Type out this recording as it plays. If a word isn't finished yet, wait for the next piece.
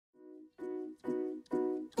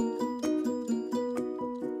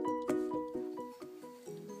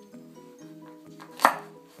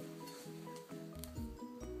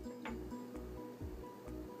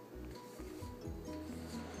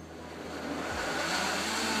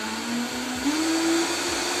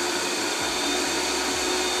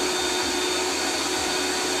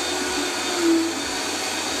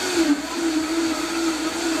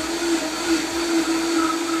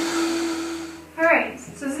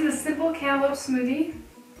is a simple cantaloupe smoothie.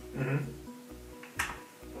 Mm-hmm.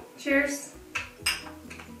 Cheers.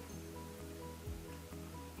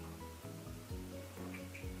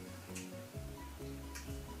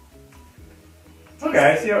 Okay,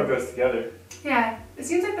 I see how it goes together. Yeah, it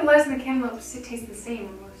seems like the lettuce and the cantaloupe taste the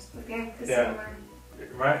same almost. Like they have the similar.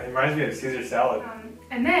 It reminds me of Caesar salad.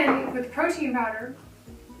 And then with protein powder.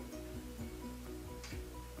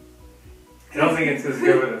 I don't think it's as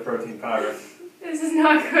good with the protein powder. This is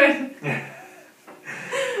not good.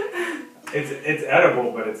 It's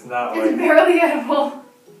edible, but it's not It's barely edible.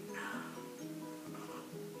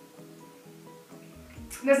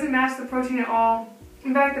 It doesn't match the protein at all.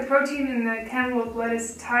 In fact, the protein and the cantaloupe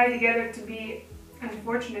lettuce tie together to be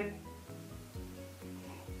unfortunate.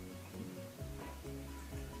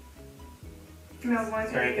 No, one's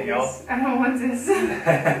Is there anything else? I don't know what this is.